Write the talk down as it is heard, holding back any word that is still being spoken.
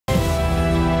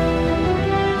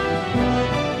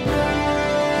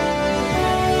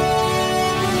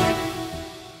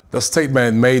The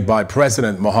statement made by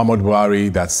President Muhammadu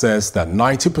Buhari that says that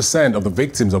 90% of the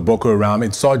victims of Boko Haram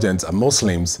insurgents are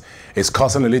Muslims is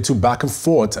causing a little back and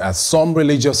forth as some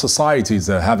religious societies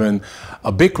are having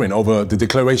a bickering over the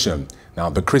declaration. Now,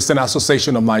 the Christian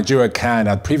Association of Nigeria, C.A.N,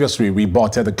 had previously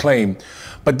rebutted the claim,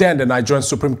 but then the Nigerian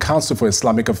Supreme Council for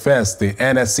Islamic Affairs, the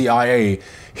NSCIA,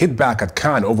 hit back at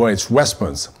C.A.N over its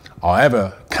response.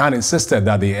 However, C.A.N insisted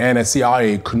that the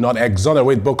NSCIA could not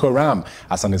exonerate Boko Haram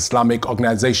as an Islamic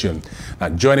organization. Now,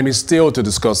 joining me still to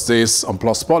discuss this on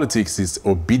Plus Politics is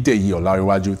Obideyi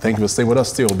Olanrewaju. Thank you for staying with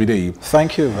us still, Obideyi.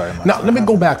 Thank you very much. Now, let me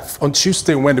go back on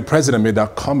Tuesday when the president made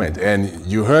that comment, and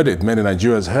you heard it, many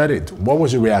Nigerians heard it. What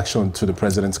was your reaction to the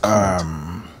president's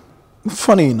comment?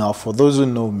 Funny enough, for those who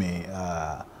know me,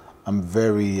 I'm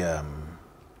very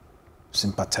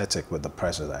sympathetic with the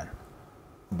president,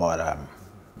 but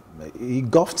he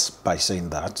guffed by saying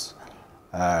that.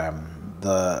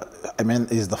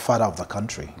 He's the father of the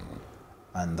country.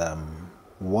 And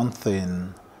one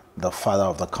thing the father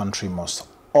of the country must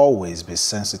always be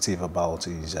sensitive about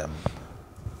is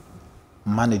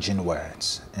managing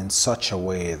words in such a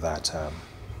way that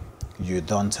you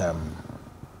don't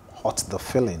hurt the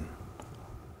feeling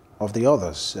of the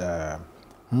others.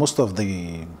 Most of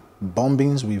the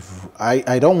bombings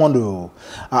I don't want to,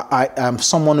 I am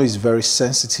someone who is very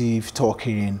sensitive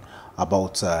talking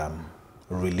about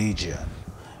religion,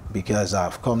 because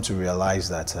I've come to realize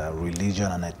that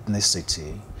religion and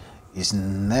ethnicity is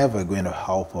never going to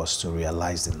help us to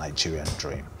realize the Nigerian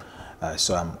dream.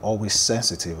 So I'm always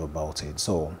sensitive about it.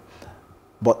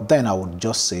 But then I would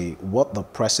just say what the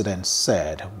president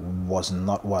said was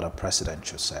not what a president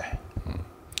should say.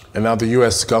 And now the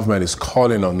U.S. government is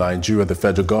calling on Nigeria, the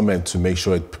federal government, to make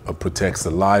sure it protects the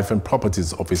life and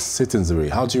properties of its citizenry.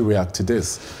 How do you react to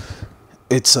this?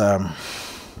 It's an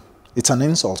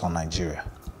insult on Nigeria,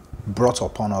 brought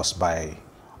upon us by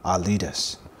our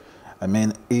leaders. I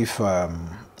mean, if I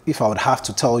would have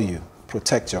to tell you,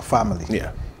 protect your family,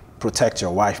 protect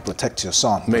your wife, protect your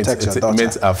son, protect your daughter. It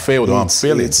means I failed or I'm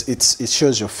failing. It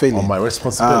shows your failing. On my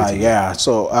responsibility. Yeah,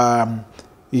 so I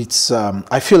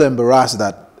feel embarrassed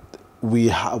that we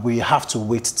have to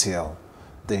wait till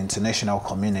the international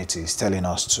community is telling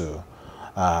us to,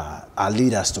 our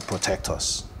leaders to protect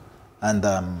us. And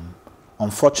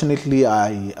unfortunately,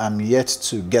 I am yet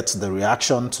to get the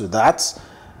reaction to that.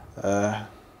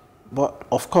 But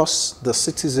of course, the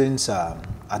citizens are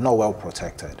not well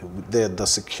protected. The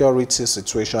security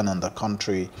situation in the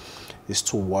country is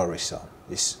too worrisome.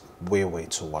 It's way, way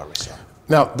too worrisome.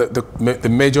 Now, the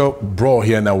major brawl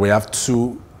here now, we have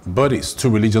two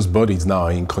religious bodies now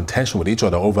in contention with each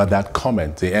other over that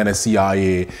comment, the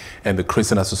NSCIA and the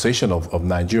Christian Association of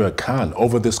Nigeria, C.A.N,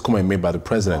 over this comment made by the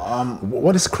president.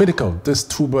 What is critical, these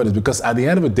two bodies? Because at the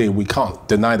end of the day, we can't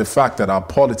deny the fact that our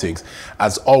politics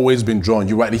has always been drawn,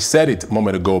 you rightly said it a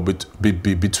moment ago,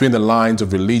 between the lines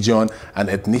of religion and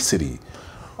ethnicity.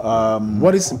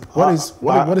 What is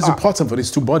important for these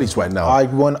two bodies right now?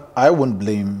 I won't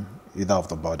blame either of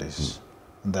the bodies.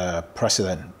 The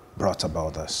president brought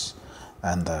about us,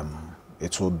 and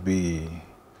it will be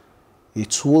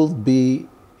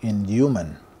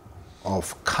inhuman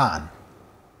of C.A.N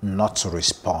not to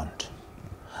respond,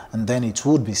 and then it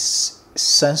would be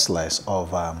senseless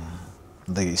of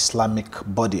the Islamic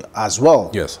body as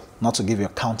well, not to give you a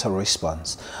counter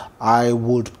response. I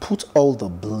would put all the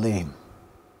blame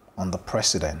on the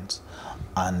president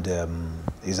and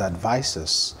his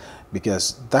advisors,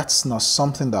 because that's not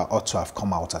something that ought to have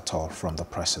come out at all from the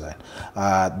president.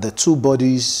 The two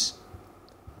bodies,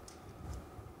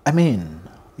 I mean,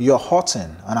 you're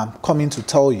hurting, and I'm coming to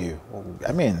tell you,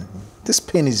 I mean, this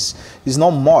pain is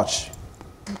not much.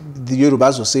 The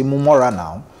Yorubas will say, Mumora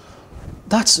now.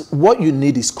 That's what you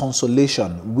need is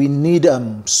consolation. We need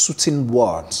soothing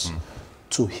words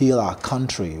to heal our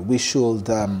country. We should,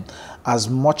 as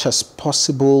much as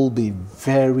possible, be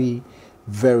very,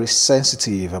 very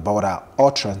sensitive about our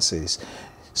utterances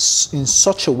in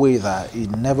such a way that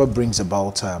it never brings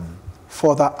about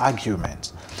further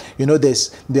argument. You know,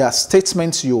 there are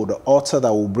statements you would utter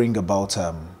that will bring about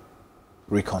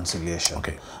reconciliation.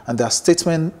 Okay. And there are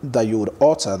statements that you would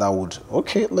utter that would,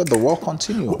 okay, let the war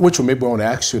continue. Which will maybe want to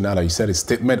ask you now that you said a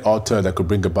statement uttered that could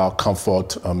bring about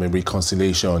comfort and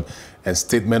reconciliation, and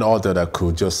statement uttered that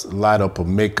could just light up or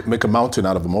make a mountain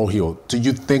out of a molehill. Do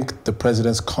you think the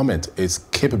president's comment is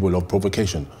capable of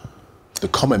provocation? The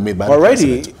comment made by the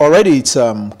president? Already it's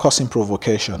causing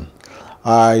provocation.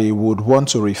 I would want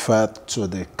to refer to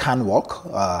the C.A.N walk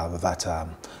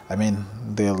I mean,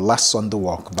 the last Sunday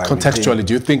walk. By contextually,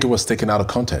 do you think it was taken out of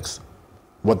context?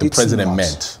 What the president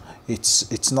meant?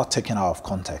 it's not taken out of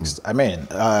context. I mean,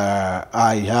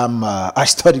 I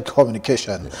studied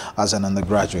communication as an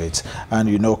undergraduate, and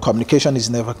you know, communication is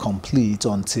never complete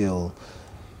until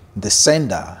the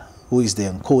sender, who is the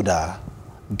encoder,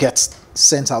 gets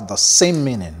sent out the same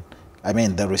meaning. I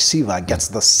mean, the receiver gets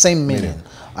the same meaning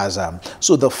as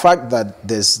so the fact that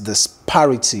there's this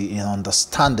parity in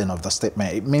understanding of the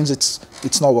statement, it means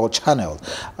it's not well channeled.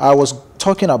 I was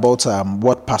talking about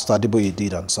what Pastor Adeboye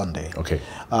did on Sunday. Okay.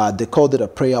 They called it a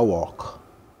prayer walk.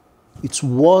 It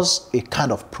was a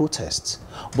kind of protest,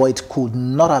 but it could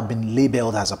not have been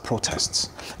labeled as a protest.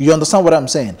 You understand what I'm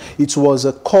saying? It was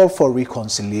a call for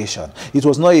reconciliation. It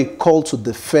was not a call to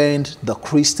defend the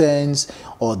Christians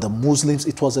or the Muslims.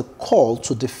 It was a call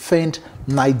to defend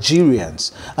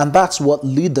Nigerians. And that's what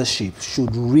leadership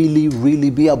should really, really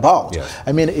be about. Yes.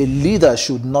 I mean, a leader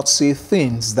should not say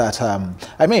things that,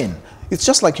 I mean, it's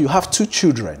just like you have two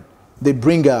children. They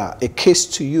bring a case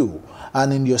to you.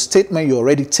 And in your statement, you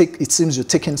already it seems you're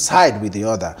taking side with the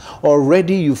other.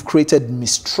 Already you've created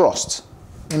mistrust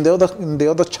in the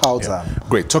other child's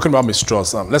Great. Talking about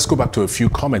mistrust, let's go back to a few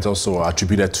comments also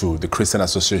attributed to the Christian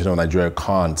Association of Nigeria,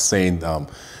 C.A.N, saying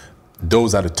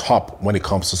those at the top when it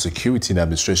comes to security in the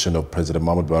administration of President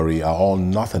Muhammadu Buhari are all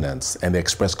nothingers, and they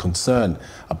express concern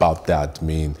about that. I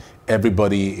mean,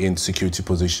 everybody in security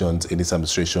positions in this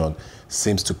administration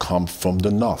seems to come from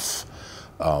the north.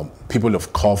 People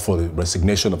have called for the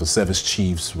resignation of the service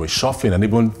chiefs, reshuffling, and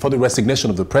even for the resignation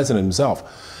of the president himself.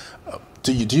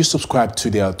 Do you subscribe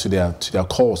to their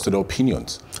calls, to their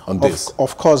opinions on this?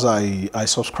 Of course, I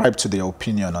subscribe to their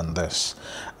opinion on this.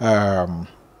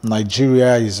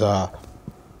 Nigeria is a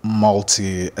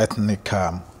multi-ethnic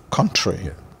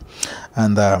country,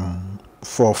 and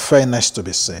for fairness to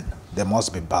be seen, there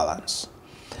must be balance.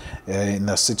 In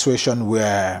a situation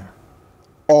where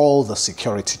all the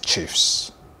security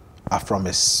chiefs are from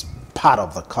a part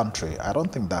of the country, I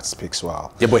don't think that speaks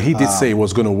well. Yeah, but he did say he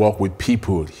was going to work with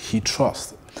people he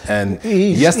trusts. And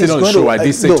yesterday on the show, I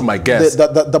did say to my guests,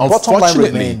 the bottom line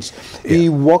remains,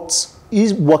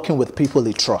 he's working with people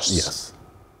he trusts. Yes.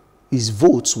 His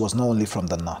votes was not only from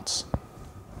the north.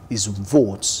 His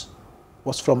votes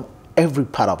was from every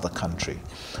part of the country.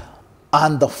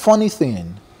 And the funny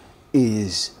thing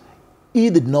is, he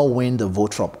did not win the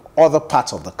vote from other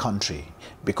parts of the country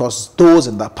because those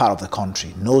in that part of the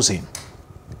country knows him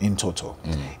in total.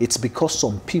 It's because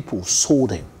some people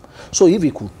sold him. So if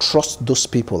he could trust those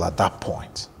people at that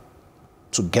point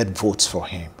to get votes for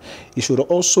him, he should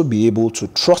also be able to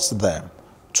trust them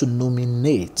to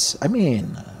nominate. I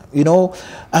mean, you know,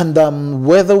 and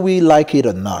whether we like it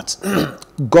or not,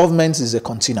 government is a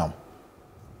continuum,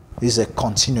 is a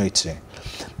continuity.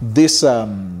 This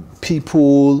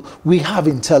people, we have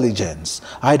intelligence.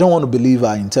 I don't want to believe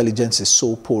our intelligence is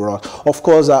so poor. Of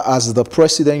course, as the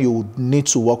president, you need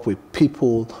to work with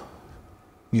people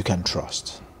you can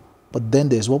trust. But then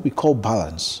there's what we call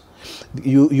balance.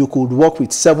 You could work with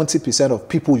 70% of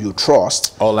people you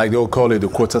trust. Or like they'll call it the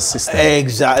quota system.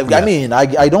 Exactly. Yeah. I mean,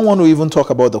 I don't want to even talk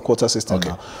about the quota system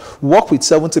now. Work with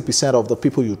 70% of the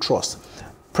people you trust.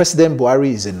 President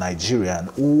Buhari is a Nigerian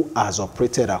who has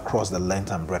operated across the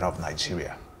length and breadth of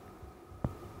Nigeria.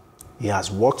 He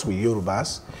has worked with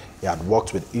Yorubas, he had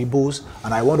worked with Igbos,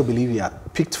 and I want to believe he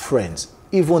had picked friends,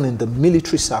 even in the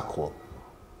military circle,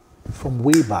 from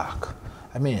way back.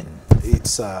 I mean,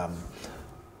 it's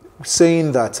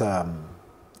saying that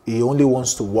he only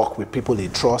wants to work with people he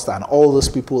trusts, and all those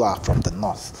people are from the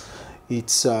north.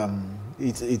 It's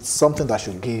something that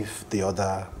should give the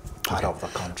other part of the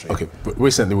country. Okay, but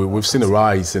recently we've seen a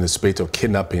rise in the spate of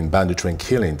kidnapping, banditry, and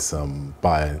killings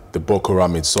by the Boko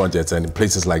Haram insurgents, and in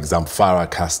places like Zamfara,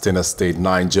 Katsina State,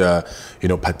 Niger, you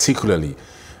know, particularly.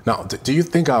 Now, do you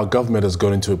think our government has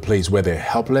got into a place where they're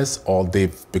helpless, or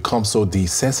they've become so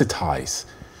desensitized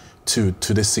to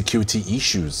the security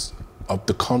issues of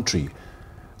the country?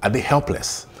 Are they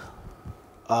helpless?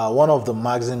 One of the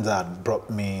maxims that brought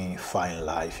me far in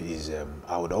life is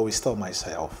I would always tell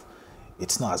myself,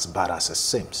 it's not as bad as it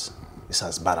seems. It's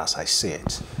as bad as I see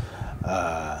it.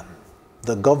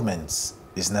 The government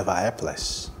is never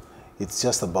helpless. It's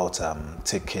just about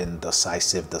taking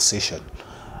decisive decision.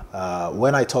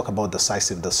 When I talk about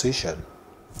decisive decision,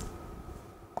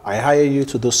 I hire you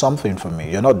to do something for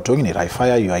me. You're not doing it. I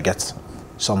fire you. I get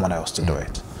someone else to do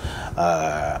it.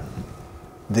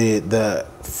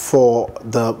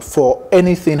 For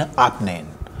anything happening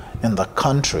in the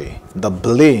country, the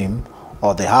blame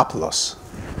or the applause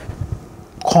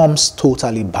comes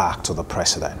totally back to the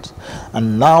president.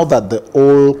 And now that the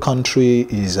whole country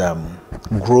is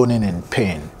groaning in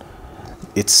pain,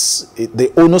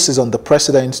 the onus is on the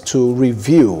president to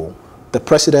review the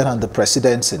president and the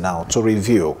presidency now to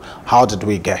review how did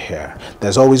we get here.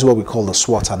 There's always what we call the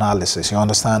SWOT analysis, you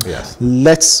understand? Yes.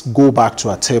 Let's go back to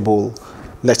our table.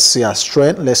 Let's see our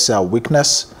strength, let's see our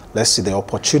weakness, let's see the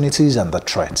opportunities and the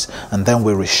threats, and then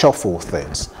we reshuffle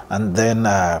things, and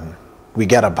then we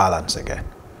get a balance again.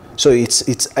 So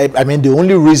I mean, the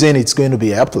only reason it's going to be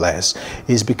helpless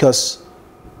is because,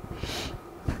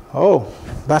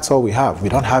 that's all we have. We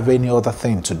don't have any other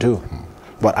thing to do.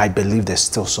 But I believe there's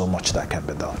still so much that can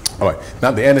be done. All right.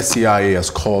 Now, the NSCIA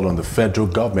has called on the federal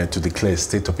government to declare a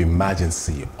state of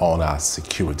emergency on our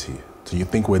security. Do you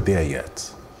think we're there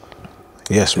yet?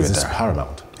 Yes, we're there. Is this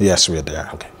paramount? Yes, we're there.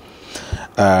 Okay.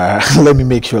 Let me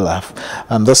make you laugh.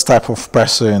 I'm this type of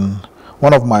person.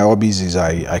 One of my hobbies is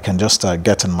I can just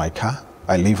get in my car.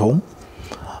 I leave home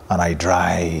and I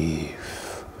drive.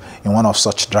 In one of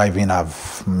such driving,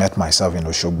 I've met myself in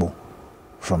Oshogbo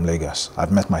from Lagos.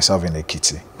 I've met myself in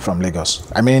Ekiti from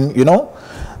Lagos. I mean, you know,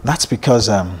 that's because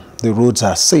the roads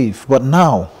are safe. But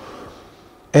now,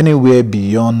 anywhere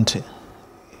beyond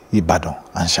Ibadan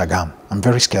and Shagam, I'm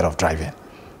very scared of driving.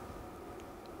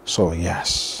 So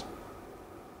yes,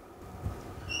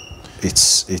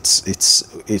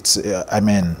 I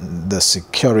mean, the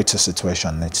security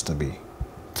situation needs to be.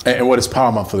 And what is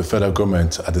paramount for the federal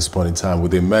government at this point in time,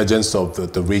 with the emergence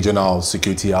of the regional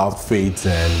security outfits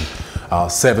and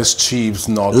service chiefs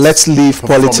not... Let's leave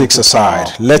politics aside.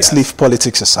 Let's leave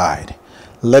politics aside.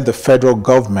 Let the federal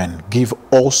government give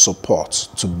all support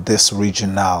to this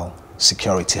regional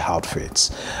security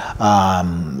outfits.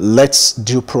 Let's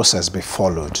due process be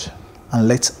followed, and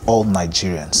let all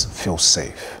Nigerians feel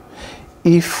safe.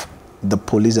 If the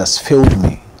police has failed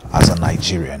me as a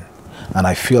Nigerian, and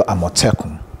I feel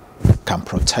Amotekun can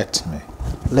protect me,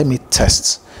 let me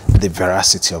test the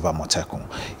veracity of Amotekun.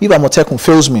 If Amotekun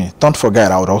fails me, don't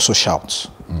forget, I would also shout.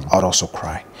 I would also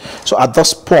cry. So at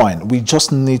this point, we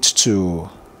just need to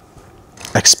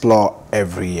explore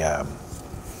every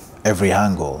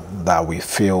angle that we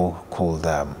feel could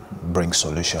bring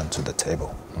solution to the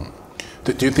table.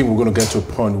 Do you think we're going to get to a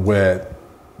point where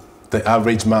the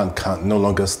average man can no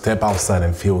longer step outside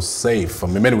and feel safe? I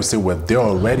mean, many would say we're there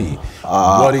already.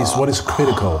 What is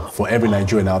critical for every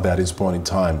Nigerian out there at this point in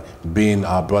time, being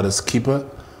our brother's keeper?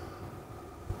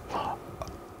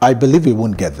 I believe we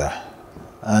won't get there.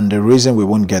 And the reason we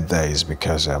won't get there is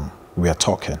because we are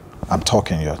talking. I'm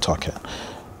talking, you're talking.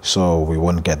 So we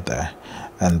won't get there.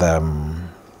 And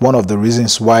one of the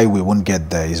reasons why we won't get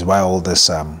there is why all this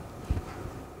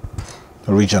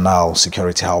regional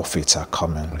security outfits are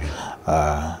coming.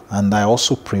 And I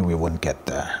also pray we won't get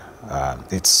there.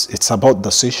 It's about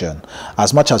decision.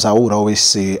 As much as I would always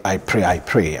say, I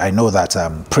pray, I know that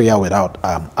prayer without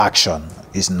action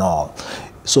is null.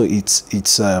 So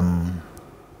it's a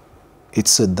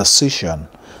decision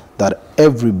that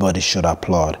everybody should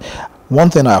applaud. One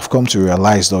thing I've come to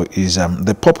realize, though, is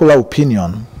the popular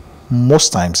opinion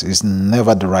most times is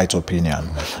never the right opinion,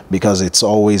 because it's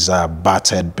always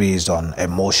battered based on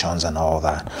emotions and all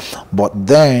that. But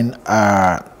then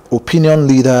opinion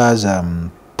leaders,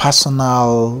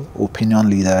 personal opinion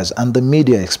leaders, and the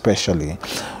media especially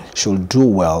should do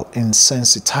well in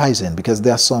sensitizing, because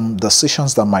there are some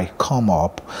decisions that might come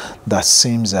up that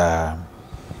seems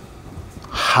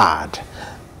hard.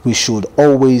 We should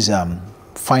always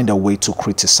find a way to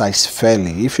criticize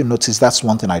fairly. If you notice, that's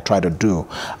one thing I try to do.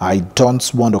 I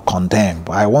don't want to condemn,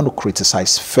 but I want to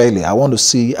criticize fairly. I want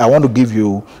to give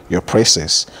you your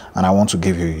praises, and I want to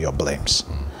give you your blames.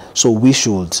 So we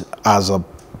should, as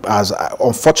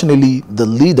unfortunately, the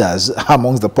leaders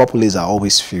amongst the populace are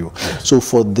always few. So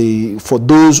for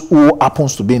those who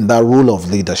happens to be in that role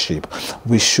of leadership,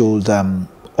 we should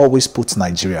always put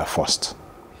Nigeria first.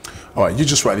 All right, you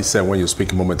just rightly said when you were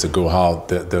speaking moments ago how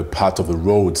the part of the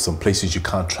road, some places you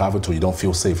can't travel to, you don't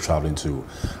feel safe traveling to.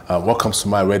 What comes to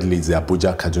mind readily is the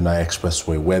Abuja-Kaduna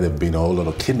Expressway, where there have been a whole lot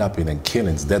of kidnapping and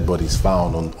killings, dead bodies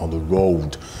found on the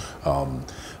road.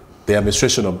 The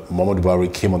administration of Muhammadu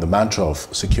Buhari came on the mantra of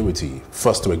security.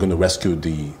 First, we're going to rescue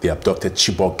the abducted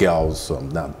Chibok girls,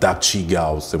 now Dapchi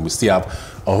girls, and we still have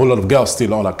a whole lot of girls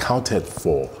still unaccounted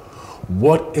for.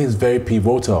 What is very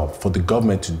pivotal for the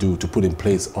government to do to put in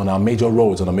place on our major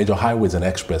roads, on our major highways and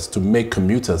express to make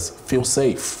commuters feel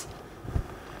safe?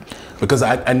 Because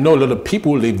I know a lot of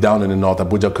people live down in the north,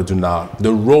 Abuja, Kaduna.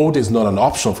 The road is not an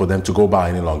option for them to go by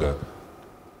any longer.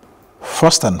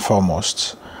 First and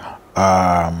foremost,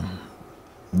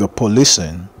 the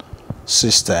policing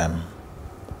system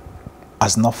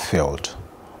has not failed,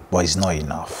 but it's not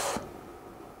enough.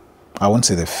 I won't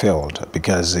say they failed,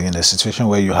 because in a situation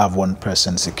where you have one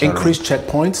person securing... Increased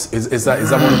checkpoints? Is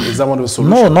that one of the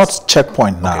solutions? No, not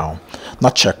checkpoint now. Okay.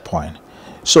 Not checkpoint.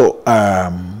 So,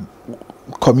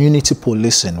 community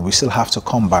policing, we still have to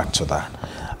come back to that.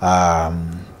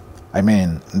 I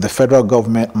mean, the federal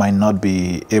government might not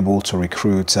be able to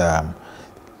recruit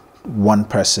one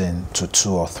person to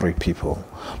 2 or 3 people.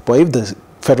 But if the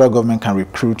federal government can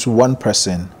recruit one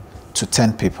person to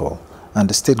 10 people, and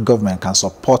the state government can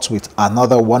support with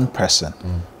another 1 person,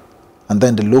 and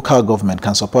then the local government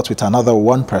can support with another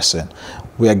 1 person,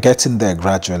 we are getting there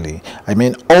gradually. I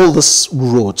mean, all these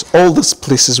roads, all these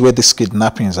places where these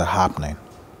kidnappings are happening,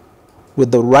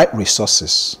 with the right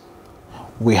resources,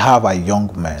 we have a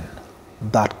young man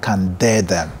that can dare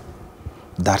them,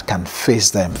 that can face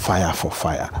them fire for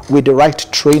fire, with the right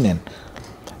training.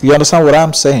 You understand what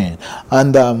I'm saying?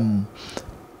 And,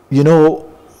 you know,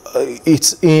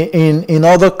 it's in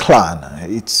other clan,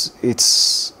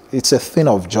 it's a thing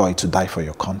of joy to die for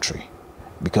your country,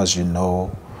 because you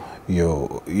know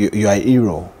you're a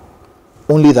hero.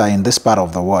 Only that in this part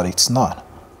of the world, it's not.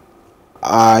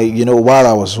 You know, while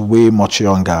I was way much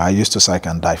younger, I used to say I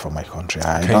can die for my country.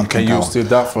 Can you still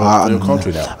die for your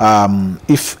country now?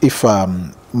 If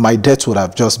my death would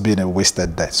have just been a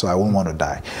wasted death, so I won't want to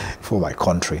die for my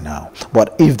country now.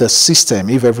 But if the system,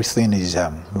 if everything is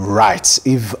right,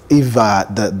 if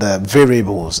the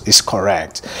variables is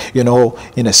correct, you know,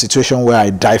 in a situation where I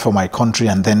die for my country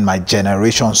and then my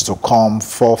generations to come,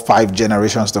 4, 5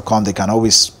 generations to come, they can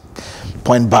always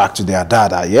point back to their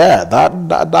dad. Yeah,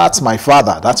 that's my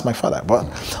father. That's my father. But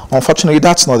unfortunately,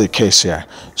 that's not the case here.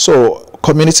 So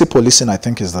community policing, I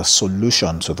think, is the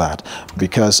solution to that,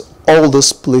 because all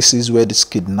those places where these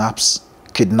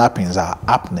kidnappings are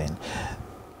happening,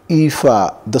 if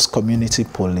this community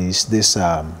police, this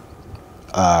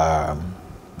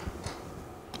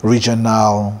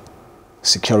regional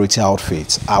security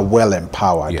outfits are well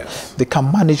empowered, yes, they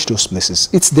can manage those places.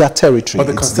 It's their territory.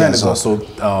 But the concern is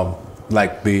also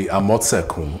like the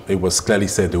Amotsekun, it was clearly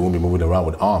said they won't be moving around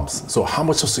with arms. So how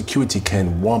much of security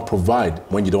can one provide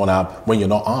when you're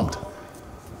not armed?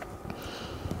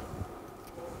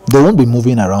 They won't be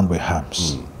moving around with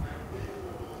arms.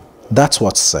 That's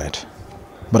what's said.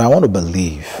 But I want to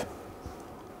believe.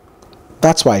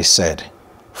 That's why I said,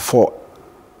 for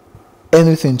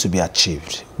anything to be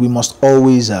achieved, we must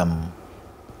always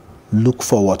look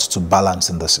forward to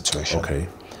balancing the situation. Okay.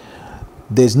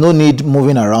 There's no need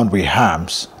moving around with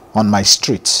arms on my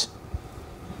street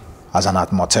as an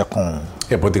Atmotekun.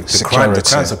 Yeah, but the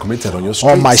crimes are committed on your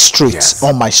street. On my street, yes,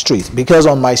 on my street. Because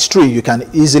on my street, you can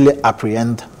easily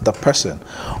apprehend the person.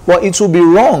 Well, it would be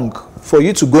wrong for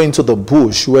you to go into the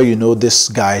bush where you know these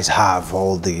guys have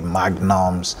all the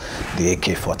magnums, the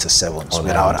AK-47s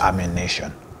without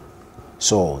ammunition.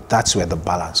 So that's where the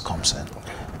balance comes in.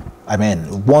 I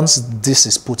mean, once this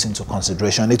is put into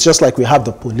consideration, it's just like we have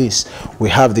the police, we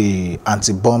have the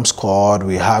anti-bomb squad,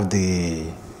 we have the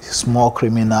small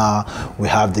criminal, we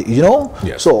have the, you know,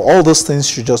 yes, so all those things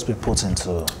should just be put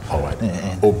into. All right.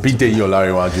 Obideyi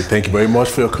Olanrewaju, thank you very much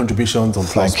for your contributions on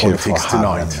Plus Politics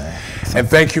tonight. And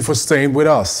thank you for staying with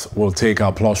us. We'll take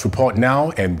our Plus report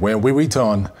now, and when we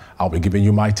return, I'll be giving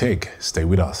you my take. Stay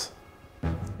with us.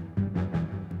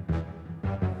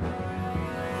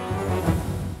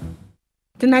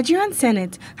 The Nigerian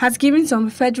Senate has given some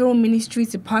federal ministries,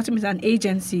 departments and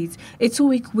agencies a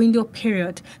 2-week window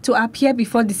period to appear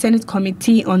before the Senate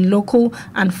Committee on Local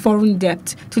and Foreign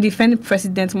Debt to defend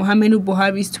President Muhammadu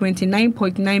Buhari's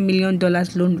 $29.9 million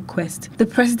loan request. The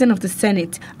President of the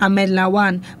Senate, Ahmed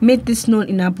Lawan, made this known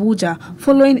in Abuja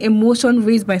following a motion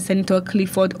raised by Senator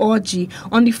Clifford Orji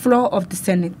on the floor of the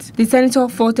Senate. The senator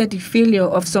faulted the failure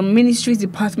of some ministries,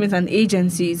 departments and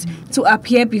agencies to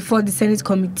appear before the Senate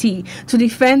Committee to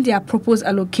defend their proposed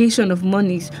allocation of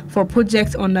monies for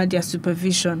projects under their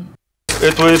supervision.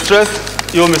 It will interest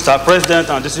you, Mr. President,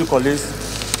 and distinguished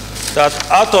colleagues, that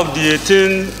out of the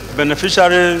 18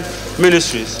 beneficiary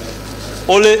ministries,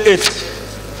 only 8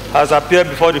 has appeared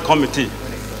before the committee.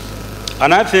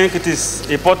 And I think it is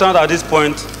important at this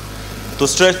point to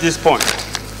stress this point,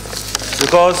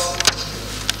 because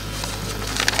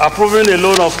approving a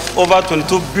loan of over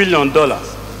 $22 billion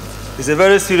is a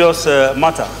very serious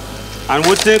matter. And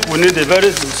we think we need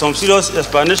some serious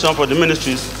explanation for the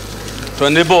ministries to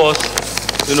enable us,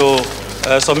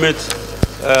 submit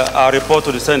our report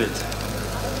to the Senate.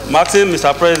 Maxim,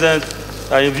 Mr. President,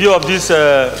 in view of this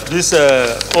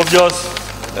obvious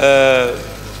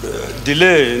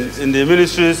delay in the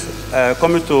ministries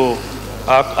coming to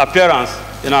appearance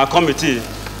in our committee,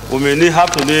 we may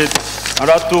have to need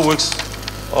another 2 weeks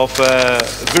of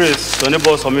grace to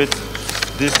enable us to submit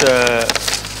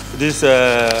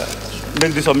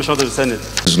make this submission to the Senate.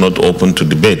 It's not open to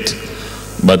debate,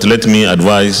 but let me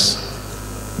advise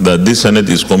that this Senate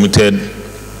is committed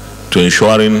to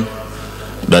ensuring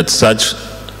that such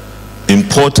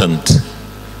important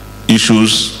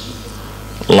issues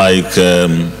like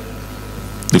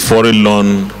the foreign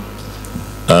loan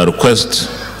request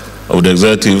of the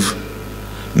executive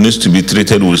needs to be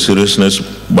treated with seriousness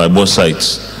by both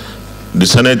sides. The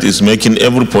Senate is making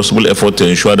every possible effort to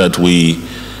ensure that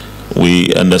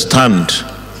we understand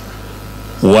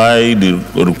why the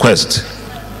request.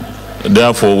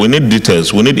 Therefore, we need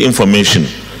details, we need information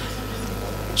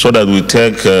so that we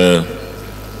take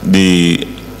the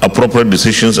appropriate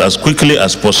decisions as quickly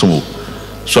as possible.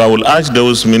 So I will urge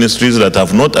those ministries that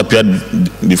have not appeared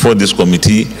before this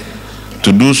committee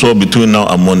to do so between now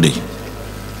and Monday.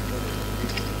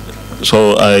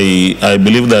 So I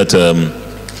believe that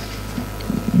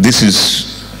this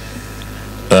is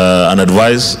an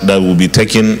advice that will be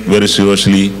taken very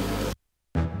seriously.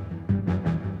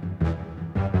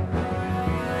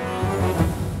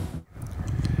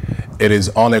 It is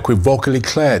unequivocally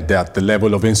clear that the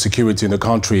level of insecurity in the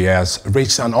country has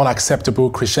reached an unacceptable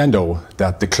crescendo,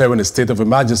 that declaring a state of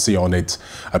emergency on it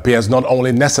appears not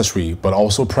only necessary but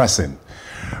also pressing.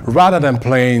 Rather than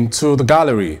playing to the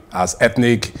gallery, as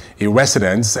ethnic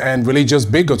irresidents and religious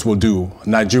bigots will do,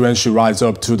 Nigerians should rise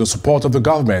up to the support of the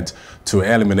government to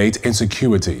eliminate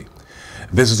insecurity.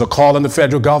 This is a call on the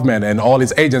federal government and all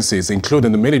its agencies,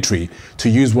 including the military, to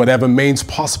use whatever means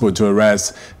possible to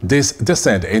arrest this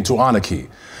descent into anarchy.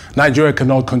 Nigeria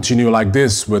cannot continue like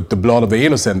this, with the blood of the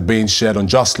innocent being shed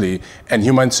unjustly and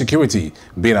human security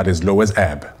being at its lowest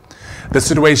ebb. The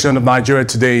situation of Nigeria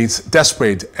today is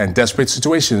desperate, and desperate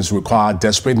situations require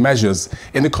desperate measures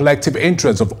in the collective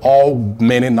interest of all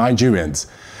many Nigerians.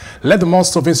 Let the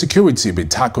monster of insecurity be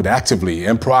tackled actively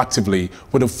and proactively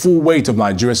with the full weight of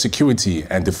Nigeria's security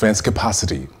and defense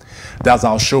capacity. That's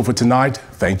our show for tonight.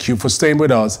 Thank you for staying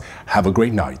with us. Have a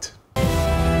great night.